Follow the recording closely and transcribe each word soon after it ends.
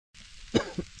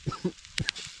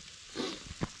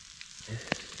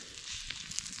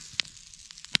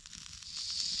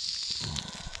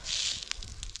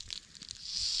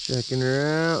Checking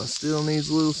her out. Still needs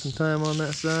a little some time on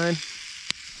that side.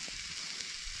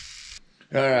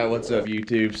 Alright, what's up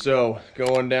YouTube? So,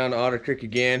 going down to Otter Creek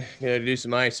again. Gonna do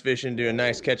some ice fishing, do a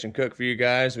nice catch and cook for you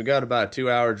guys. We got about a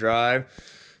 2-hour drive.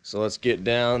 So let's get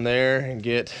down there and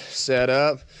get set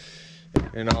up.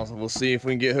 And also we'll see if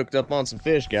we can get hooked up on some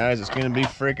fish, guys. It's gonna be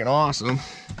freaking awesome.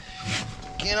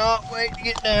 Cannot wait to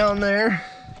get down there.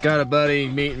 Got a buddy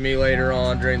meeting me later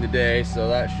on during the day, so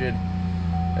that should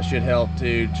help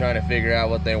too, trying to figure out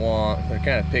what they want. They're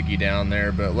kind of picky down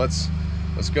there, but let's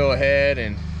go ahead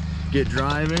and get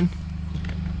driving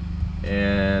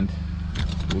and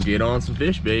we'll get on some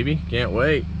fish, baby. Can't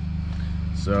wait.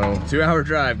 So 2-hour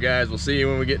drive, guys. We'll see you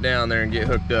when we get down there and get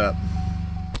hooked up.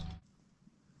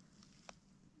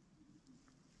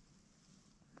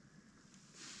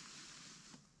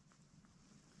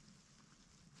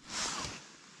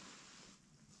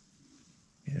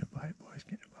 Get a bite, boys,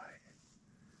 get a bite.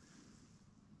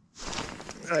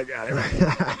 I got him.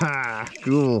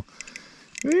 Cool.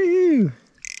 Woo!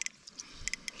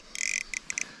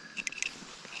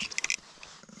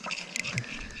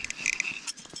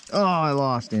 Oh, I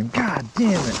lost him. God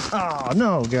damn it. Oh,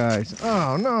 no, guys.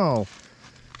 Oh, no.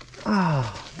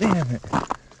 Oh, damn it.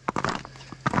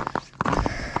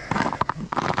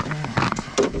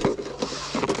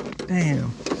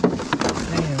 Damn.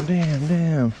 Damn, damn,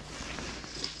 damn.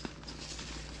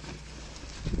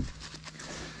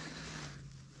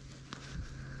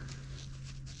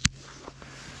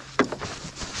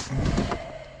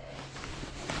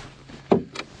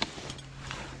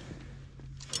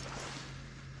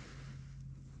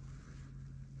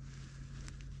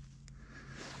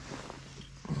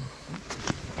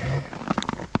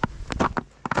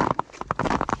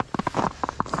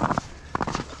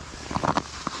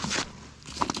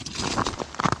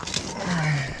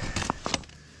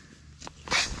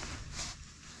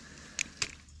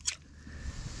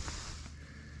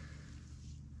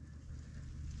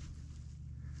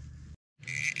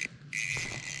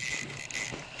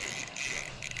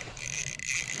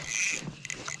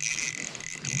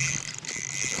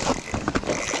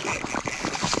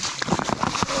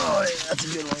 That's a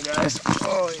good one, guys.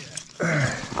 Oh, yeah.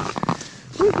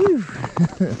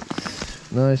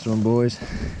 Woohoo! Nice one, boys.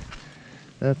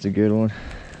 That's a good one.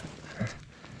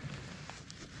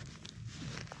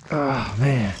 Oh,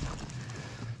 man.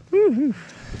 Woohoo!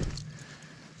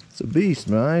 It's a beast,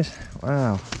 guys.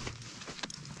 Wow.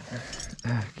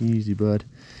 Easy, bud.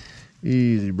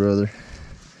 Easy, brother.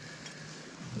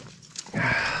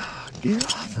 Get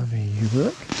off of me, you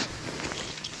look.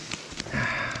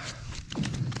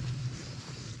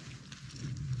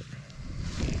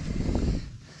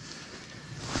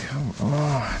 Come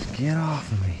on, get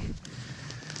off of me.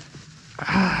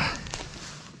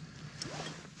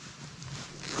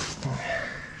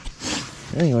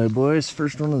 Anyway, boys,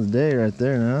 first one of the day right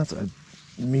there. Now that's a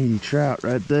meaty trout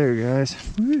right there, guys.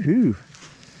 Woohoo!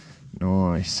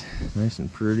 Nice. Nice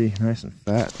and pretty, nice and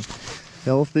fat,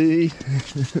 healthy.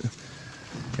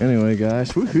 Anyway,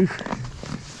 guys, woohoo!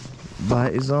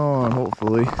 Bite is on,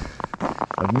 hopefully.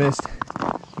 I've missed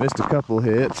a couple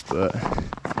hits, but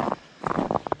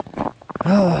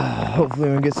hopefully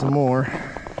we can get some more.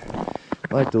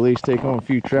 I'd like to at least take home a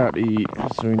few trout to eat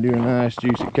so we can do a nice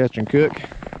juicy catch and cook.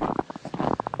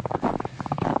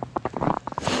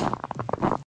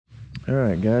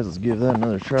 Alright, guys, let's give that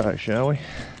another try, shall we?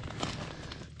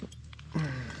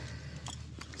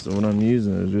 So what I'm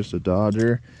using is just a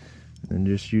dodger and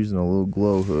just using a little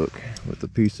glow hook with a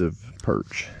piece of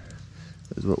perch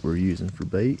is what we're using for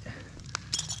bait.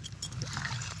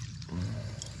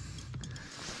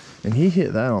 And he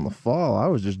hit that on the fall. I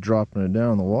was just dropping it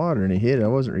down in the water and he hit it. I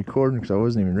wasn't recording because I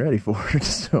wasn't even ready for it.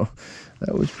 So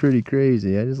that was pretty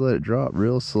crazy. I just let it drop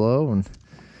real slow and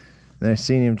then I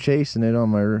seen him chasing it on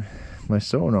my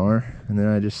sonar, and then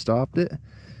I just stopped it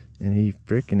and he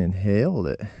freaking inhaled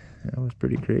it. That was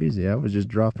pretty crazy. I was just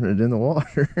dropping it in the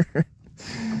water.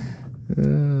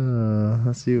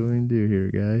 Let's see what we can do here,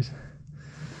 guys.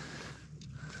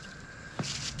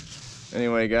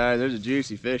 Anyway, guys, there's a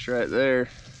juicy fish right there.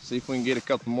 See if we can get a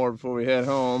couple more before we head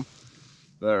home.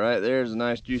 But right there's a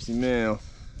nice juicy meal.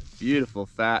 Beautiful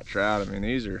fat trout. I mean,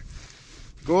 these are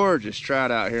gorgeous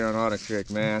trout out here on Otter Creek,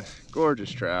 man.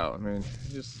 Gorgeous trout. I mean,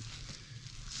 just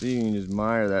see, you can just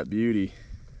admire that beauty.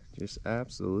 Just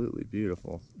absolutely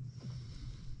beautiful.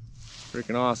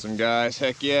 Freaking awesome, guys.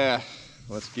 Heck yeah.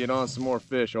 Let's get on some more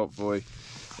fish, hopefully.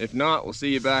 If not, we'll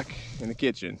see you back in the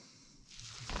kitchen.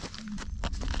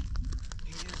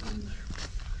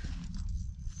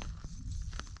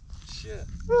 Shit.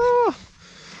 Oh,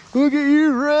 look at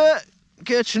you, Rat.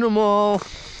 Catching them all.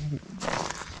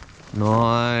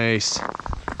 Nice.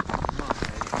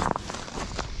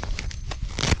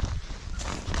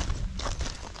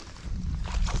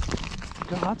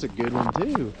 God, that's a good one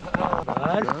too.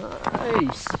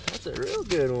 Nice. That's a real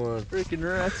good one. Freaking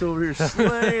Rat's over here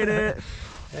slaying it.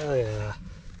 Hell yeah.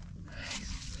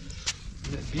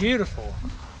 Beautiful.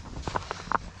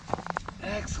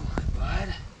 Excellent,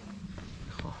 bud.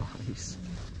 Nice.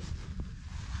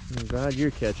 I'm glad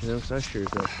you're catching them, because I sure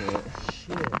as hell can't.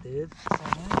 Shit, dude.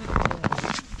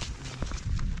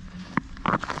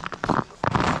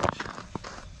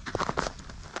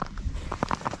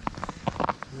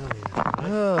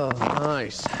 Oh,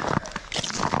 nice.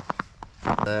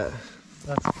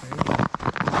 That's crazy.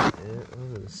 Yeah,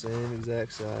 those are the same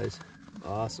exact size.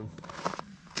 Awesome.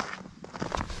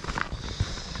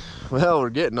 Well, we're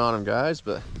getting on them, guys,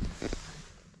 but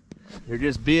they're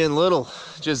just being little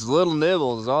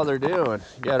nibbles is all they're doing.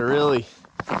 You gotta really,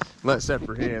 except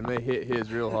for him, they hit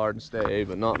his real hard and stay,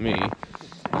 but not me.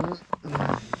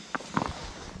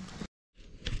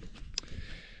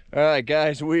 All right,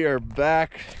 guys, we are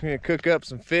back. We're gonna cook up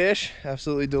some fish.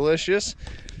 Absolutely delicious.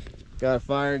 Got a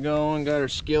fire going, got our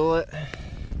skillet.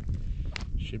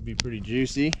 Should be pretty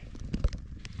juicy.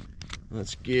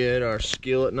 Let's get our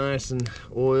skillet nice and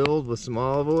oiled with some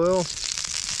olive oil.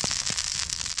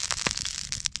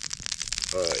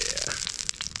 Oh yeah,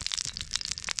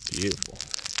 beautiful.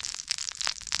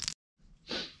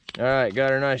 All right,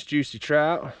 got our nice juicy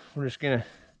trout. We're just gonna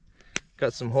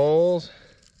cut some holes,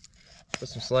 put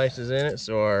some slices in it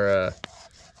so our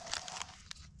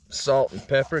salt and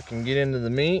pepper can get into the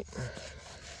meat.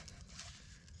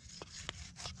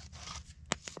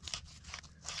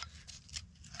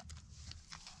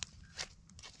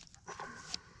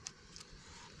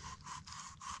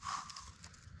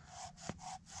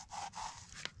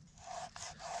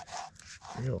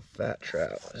 Real fat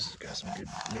trout. This has got some good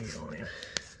meat on him.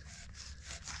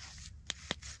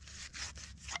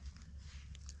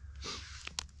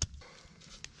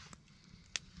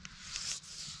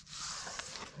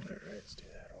 Alright, let's do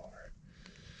that over.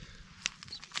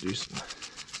 Let's do some.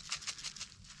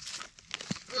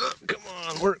 Oh, come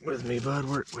on, work with me, bud,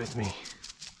 work with me.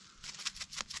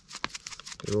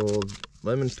 Good old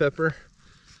lemon pepper.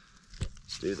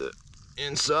 Let's do the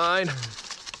inside.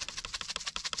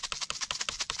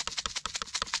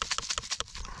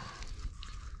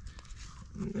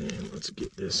 And then let's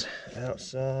get this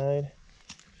outside.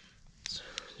 Let's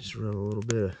just rub a little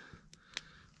bit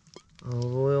of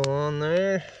olive oil on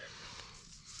there.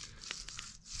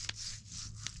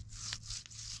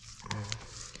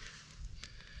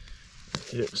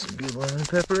 Hit it with some good lemon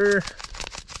pepper.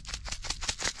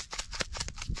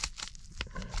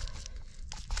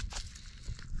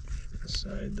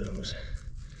 Inside those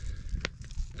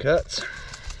cuts.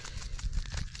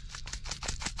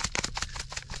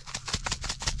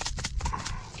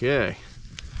 Okay.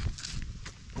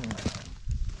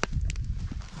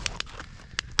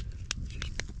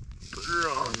 Just put her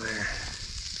on there.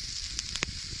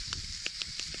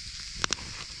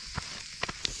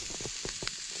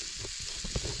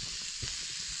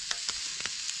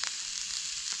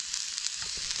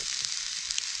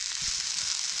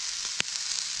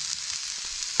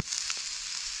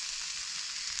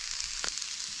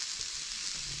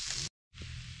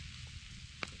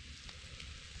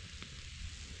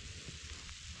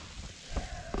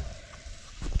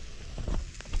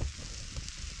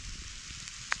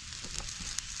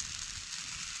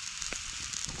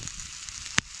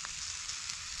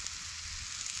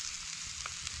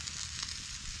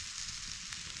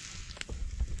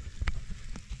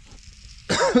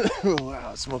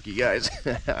 Wow, smoky, guys.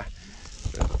 Yeah,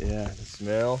 the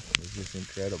smell is just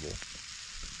incredible.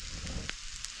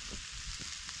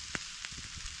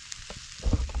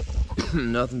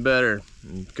 Nothing better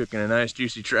than cooking a nice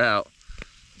juicy trout.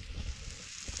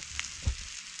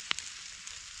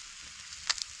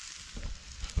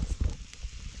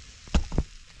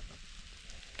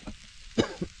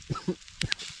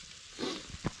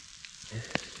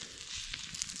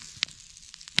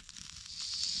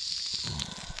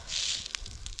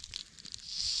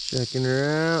 Checking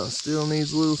her out, still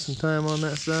needs a little some time on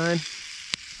that side.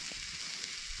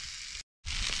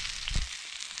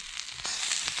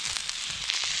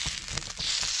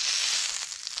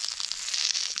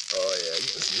 Oh yeah,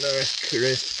 getting some nice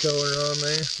crisp color on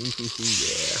there. Ooh,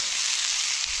 yeah.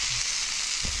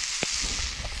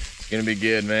 It's gonna be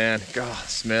good, man. God,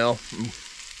 smell.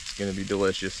 It's gonna be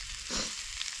delicious.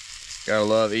 Gotta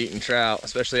love eating trout,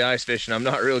 especially ice fishing. I'm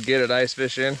not real good at ice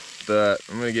fishing, but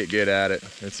I'm gonna get good at it.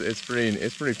 It's pretty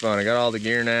fun. I got all the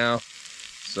gear now,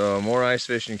 so more ice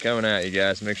fishing coming at you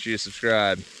guys. Make sure you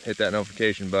subscribe, hit that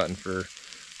notification button for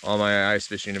all my ice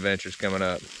fishing adventures coming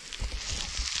up.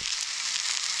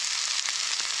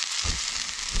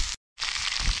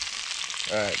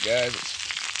 All right, guys, it's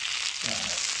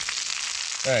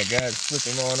All right, guys, flip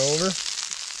him on over.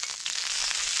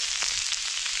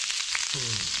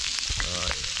 Oh,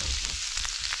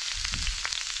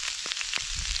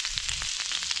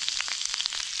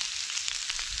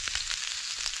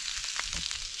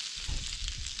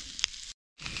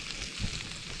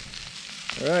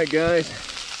 yeah. All right, guys,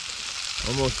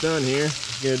 almost done here.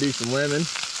 Gonna do some lemon.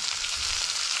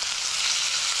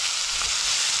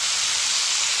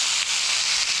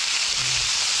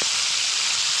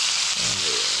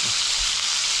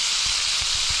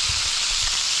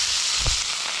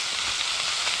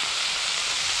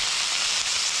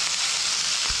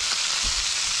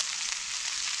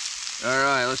 All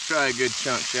right, let's try a good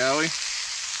chunk, shall we?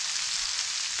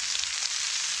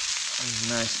 There's a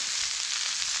nice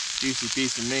juicy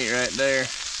piece of meat right there.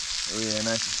 Oh yeah,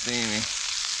 nice and steamy.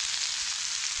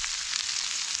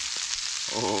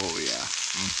 Oh yeah.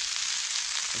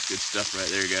 That's good stuff right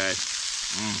there, guys.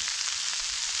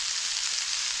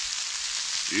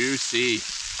 Juicy.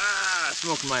 Ah,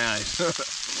 smoke in my eyes.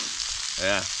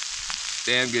 Yeah,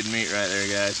 damn good meat right there,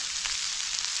 guys.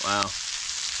 Wow.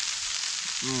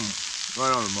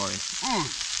 Right on the money.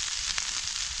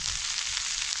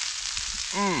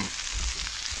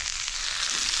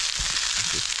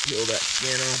 Just peel that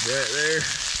skin off right there.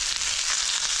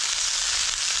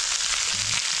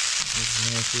 Just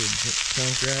a nice little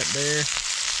chunk right there.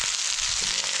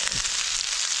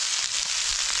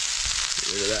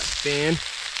 Get rid of that fin.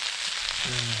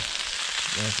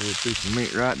 Nice little piece of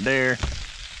meat right there.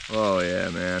 Oh yeah,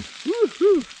 man.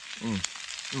 Woo-hoo.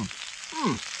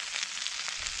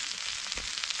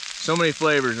 So many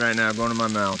flavors right now going in my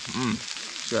mouth.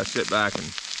 So I sit back and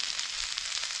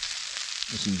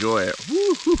just enjoy it.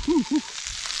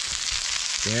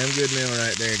 Damn good meal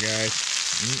right there, guys.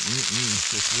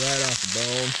 Just right off the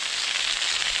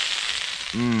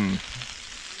bone.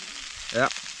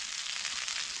 Yep.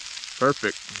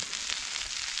 Perfect.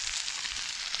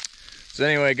 So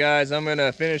anyway, guys, I'm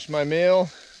gonna finish my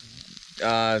meal.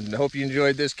 Hope you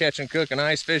enjoyed this catch and cook and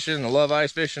ice fishing. I love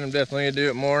ice fishing. I'm definitely gonna do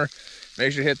it more.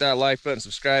 Make sure to hit that like button,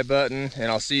 subscribe button, and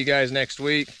I'll see you guys next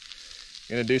week.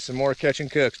 Gonna do some more catch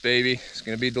and cooks, baby. It's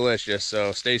gonna be delicious,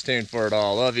 so stay tuned for it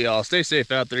all. Love y'all. Stay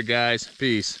safe out there, guys.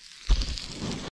 Peace.